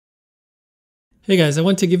Hey guys, I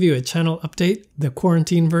want to give you a channel update, the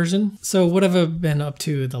quarantine version. So what have I been up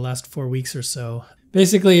to the last 4 weeks or so?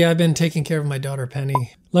 Basically, I've been taking care of my daughter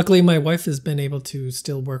Penny. Luckily, my wife has been able to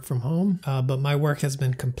still work from home, but my work has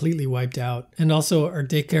been completely wiped out. And also our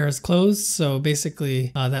daycare is closed, so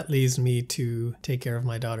basically that leaves me to take care of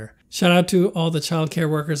my daughter. Shout out to all the childcare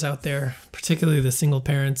workers out there, particularly the single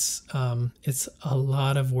parents. It's a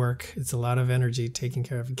lot of work. It's a lot of energy taking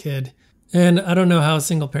care of a kid. And I don't know how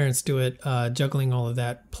single parents do it, juggling all of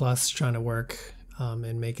that plus trying to work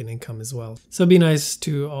and make an income as well. So be nice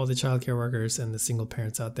to all the childcare workers and the single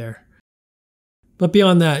parents out there. But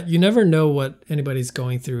beyond that, you never know what anybody's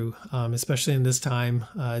going through, especially in this time.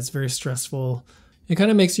 It's very stressful. It kind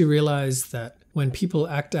of makes you realize that when people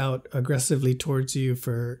act out aggressively towards you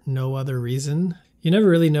for no other reason, you never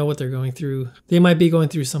really know what they're going through. They might be going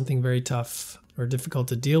through something very tough or difficult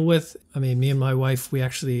to deal with. I mean, me and my wife, we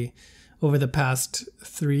actually, over the past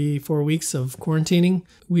 3-4 weeks of quarantining,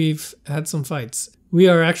 we've had some fights. We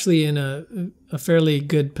are actually in a fairly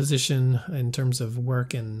good position in terms of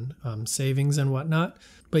work and savings and whatnot.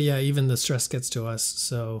 But yeah, even the stress gets to us.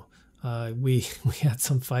 So we had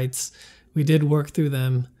some fights. We did work through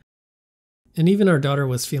them. And even our daughter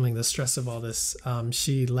was feeling the stress of all this.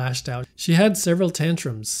 She lashed out. She had several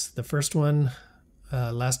tantrums. The first one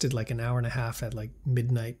lasted like an hour and a half at like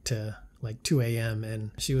midnight to like 2 a.m.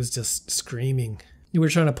 and she was just screaming. We were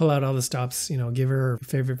trying to pull out all the stops, give her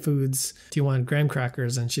favorite foods. Do you want graham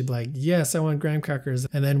crackers? And she'd be like, yes, I want graham crackers.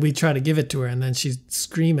 And then we try to give it to her and then she'd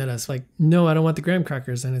scream at us like, no, I don't want the graham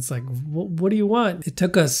crackers. And it's like, what do you want? It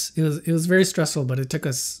took us, it was very stressful, but it took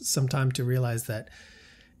us some time to realize that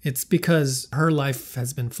it's because her life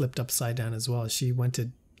has been flipped upside down as well. She went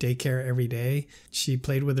to daycare every day. She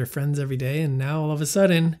played with her friends every day. And now all of a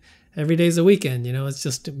sudden, every day's a weekend, it's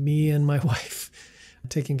just me and my wife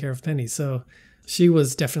taking care of Penny. So she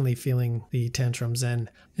was definitely feeling the tantrums. And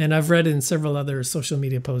I've read in several other social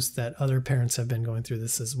media posts that other parents have been going through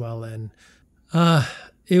this as well. And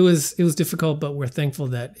it was difficult, but we're thankful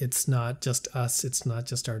that it's not just us. It's not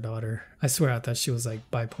just our daughter. I swear I thought she was like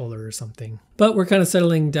bipolar or something. But we're kind of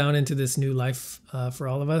settling down into this new life for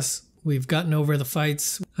all of us. We've gotten over the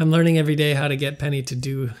fights. I'm learning every day how to get Penny to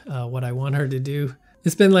do what I want her to do.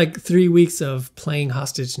 It's been like 3 weeks of playing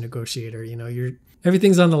hostage negotiator.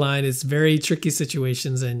 Everything's on the line. It's very tricky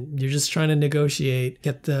situations and you're just trying to negotiate,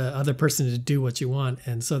 get the other person to do what you want.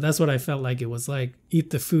 And so that's what I felt like it was like. Eat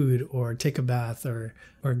the food or take a bath or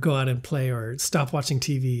go out and play or stop watching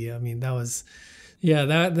TV. I mean,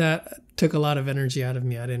 that took a lot of energy out of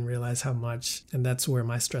me. I didn't realize how much. And that's where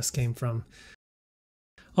my stress came from.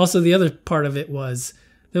 Also, the other part of it was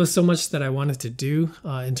there was so much that I wanted to do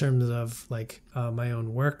in terms of my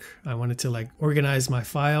own work. I wanted to organize my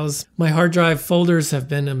files. My hard drive folders have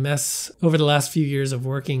been a mess over the last few years of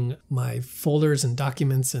working. My folders and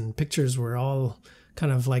documents and pictures were all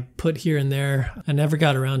kind of put here and there. I never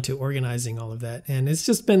got around to organizing all of that. And it's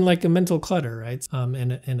just been like a mental clutter, right?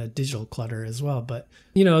 And a digital clutter as well. But,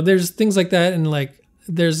 there's things like that. And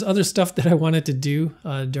there's other stuff that I wanted to do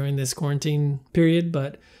during this quarantine period,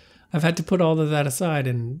 but I've had to put all of that aside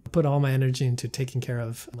and put all my energy into taking care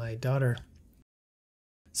of my daughter.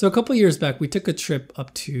 So a couple of years back, we took a trip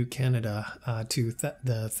up to Canada, to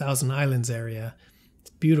the Thousand Islands area.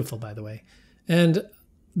 It's beautiful, by the way. And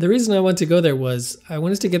the reason I wanted to go there was I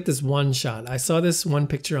wanted to get this one shot. I saw this one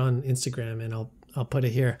picture on Instagram, and I'll put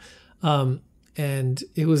it here. And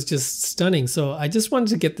it was just stunning. So I just wanted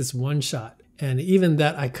to get this one shot. And even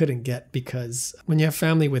that I couldn't get because when you have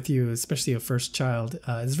family with you, especially a first child,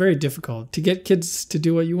 it's very difficult to get kids to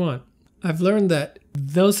do what you want. I've learned that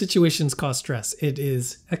those situations cause stress. It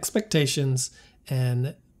is expectations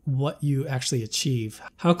and what you actually achieve.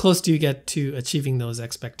 How close do you get to achieving those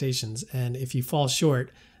expectations? And if you fall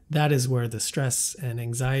short, that is where the stress and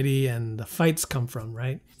anxiety and the fights come from,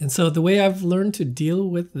 right? And so the way I've learned to deal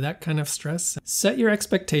with that kind of stress, set your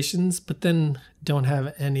expectations, but then don't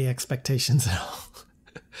have any expectations at all.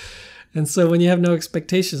 And so when you have no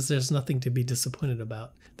expectations, there's nothing to be disappointed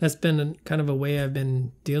about. That's been kind of a way I've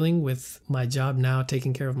been dealing with my job now,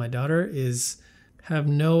 taking care of my daughter, is have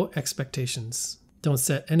no expectations. Don't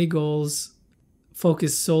set any goals.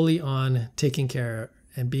 Focus solely on taking care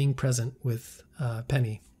and being present with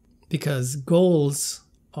Penny. Because goals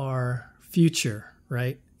are future,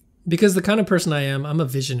 right? Because the kind of person I am, I'm a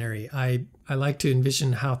visionary. I like to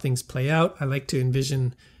envision how things play out. I like to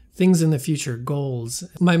envision things in the future, goals.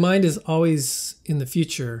 My mind is always in the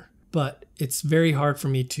future, but it's very hard for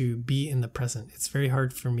me to be in the present. It's very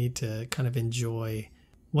hard for me to kind of enjoy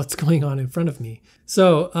what's going on in front of me.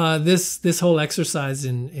 So this whole exercise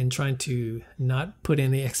in trying to not put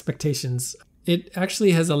any expectations it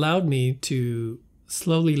actually has allowed me to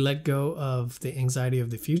slowly let go of the anxiety of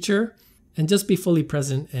the future and just be fully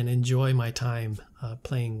present and enjoy my time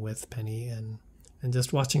playing with Penny and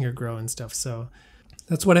just watching her grow and stuff. So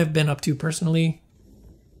that's what I've been up to personally.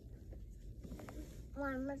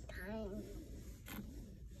 One more time.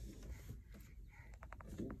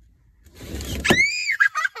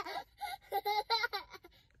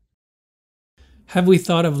 Have we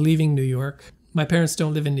thought of leaving New York? My parents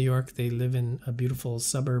don't live in New York. They live in a beautiful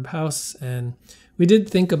suburb house. And we did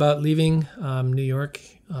think about leaving New York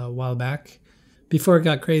a while back before it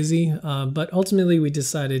got crazy. But ultimately we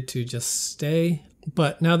decided to just stay.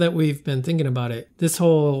 But now that we've been thinking about it, this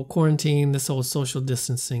whole quarantine, this whole social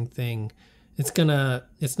distancing thing, it's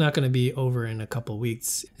not gonna be over in a couple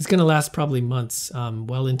weeks. It's gonna last probably months,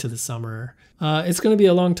 well into the summer. It's gonna be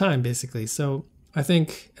a long time basically. So I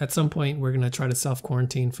think at some point we're gonna try to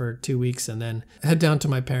self-quarantine for 2 weeks and then head down to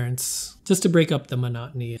my parents just to break up the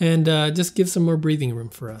monotony and just give some more breathing room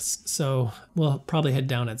for us. So we'll probably head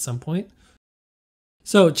down at some point.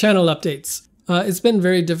 So channel updates. It's been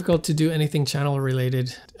very difficult to do anything channel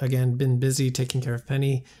related. Again, been busy taking care of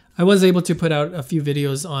Penny. I was able to put out a few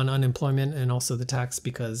videos on unemployment and also the tax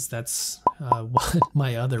because that's what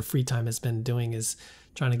my other free time has been doing, is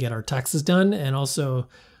trying to get our taxes done and also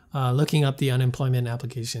looking up the unemployment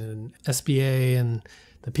application and SBA and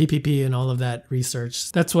the PPP and all of that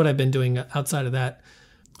research. That's what I've been doing outside of that.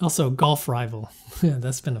 Also Golf Rival. Yeah,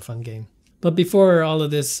 that's been a fun game. But before all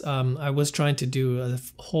of this, I was trying to do a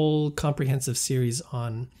whole comprehensive series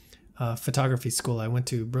on photography school. I went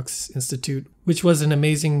to Brooks Institute, which was an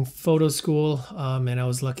amazing photo school, and I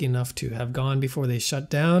was lucky enough to have gone before they shut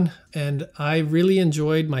down. And I really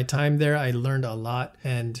enjoyed my time there. I learned a lot,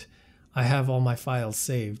 and I have all my files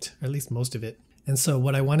saved, or at least most of it. And so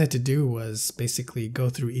what I wanted to do was basically go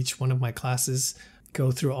through each one of my classes, go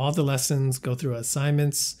through all the lessons, go through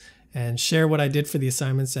assignments, and share what I did for the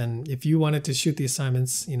assignments. And if you wanted to shoot the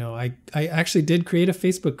assignments, you know, I actually did create a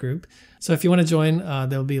Facebook group. So if you want to join,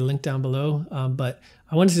 there'll be a link down below. But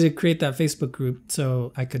I wanted to create that Facebook group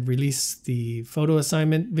so I could release the photo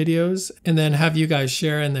assignment videos and then have you guys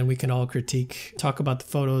share, and then we can all critique, talk about the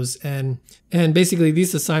photos. And basically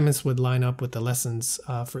these assignments would line up with the lessons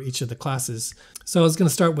for each of the classes. So I was going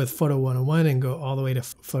to start with Photo 101 and go all the way to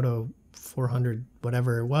Photo 400,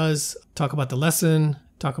 whatever it was, talk about the lesson,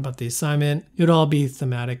 talk about the assignment. It would all be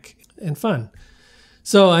thematic and fun.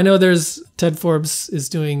 So I know Ted Forbes is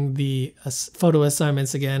doing the photo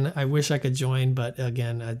assignments again. I wish I could join, but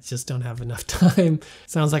again, I just don't have enough time.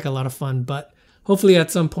 Sounds like a lot of fun, but hopefully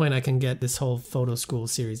at some point I can get this whole photo school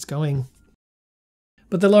series going.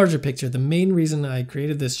 But the larger picture, the main reason I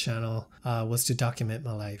created this channel was to document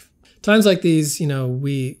my life. Times like these, you know,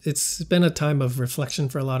 it's been a time of reflection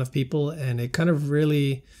for a lot of people, and it kind of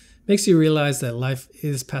really makes you realize that life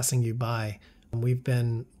is passing you by. We've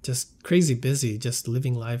been just crazy busy, just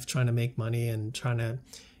living life, trying to make money and trying to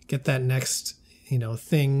get that next, you know,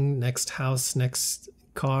 thing, next house, next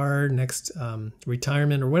car, next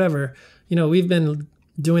retirement or whatever. You know, we've been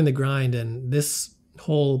doing the grind, and this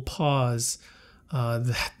whole pause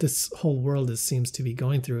that this whole world seems to be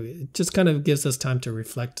going through, it just kind of gives us time to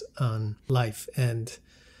reflect on life. And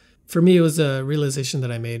for me, it was a realization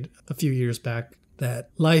that I made a few years back, that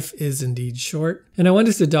life is indeed short. And I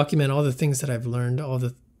wanted to document all the things that I've learned, all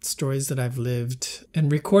the stories that I've lived,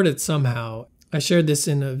 and record it somehow. I shared this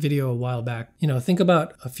in a video a while back. You know, think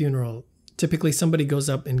about a funeral. Typically somebody goes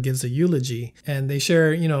up and gives a eulogy, and they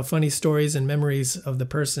share, you know, funny stories and memories of the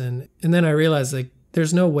person. And then I realized, like,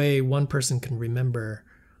 there's no way one person can remember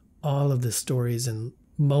all of the stories and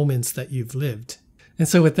moments that you've lived. And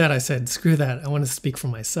so with that, I said, screw that. I want to speak for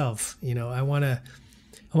myself. You know, I want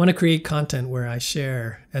to create content where I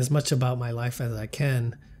share as much about my life as I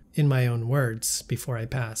can in my own words before I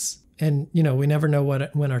pass. And, you know, we never know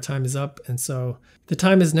when our time is up. And so the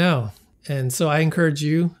time is now. And so I encourage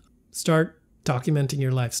you, start documenting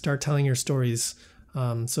your life, start telling your stories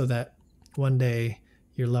so that one day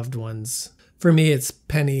your loved ones, for me, it's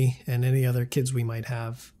Penny and any other kids we might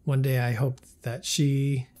have. One day I hope that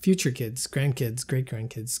future kids, grandkids,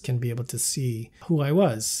 great-grandkids can be able to see who I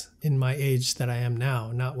was in my age that I am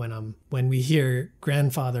now. Not when we hear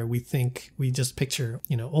grandfather, we just picture,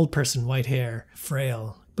 you know, old person, white hair,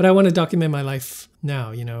 frail. But I want to document my life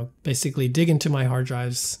now, you know, basically dig into my hard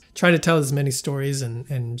drives, try to tell as many stories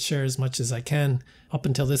and share as much as I can up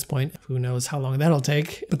until this point. Who knows how long that'll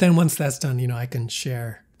take. But then once that's done, you know, I can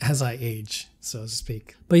share as I age, so to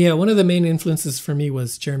speak. But yeah, one of the main influences for me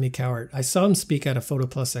was Jeremy Cowart. I saw him speak at a Photo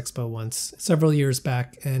Plus Expo once, several years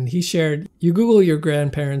back, and he shared, you Google your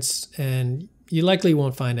grandparents and you likely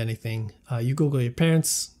won't find anything. You Google your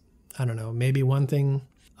parents, I don't know, maybe one thing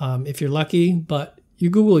if you're lucky, but you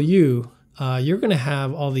Google you, you're going to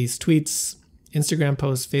have all these tweets, Instagram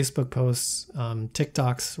posts, Facebook posts,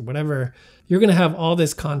 TikToks, or whatever. You're going to have all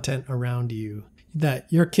this content around you that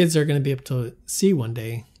your kids are going to be able to see one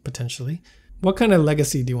day, potentially. What kind of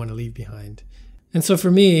legacy do you want to leave behind? And so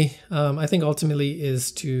for me, I think ultimately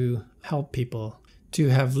is to help people, to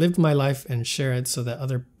have lived my life and share it so that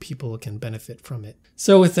other people can benefit from it.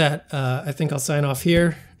 So with that, I think I'll sign off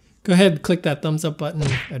here. Go ahead, click that thumbs up button.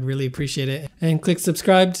 I'd really appreciate it. And click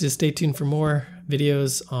subscribe to stay tuned for more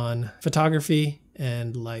videos on photography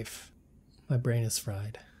and life. My brain is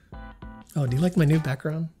fried. Oh, do you like my new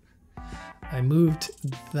background? I moved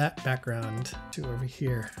that background to over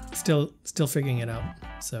here. Still figuring it out.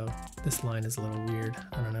 So this line is a little weird.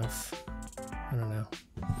 I don't know.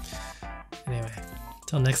 Anyway,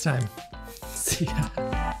 till next time. See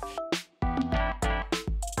ya.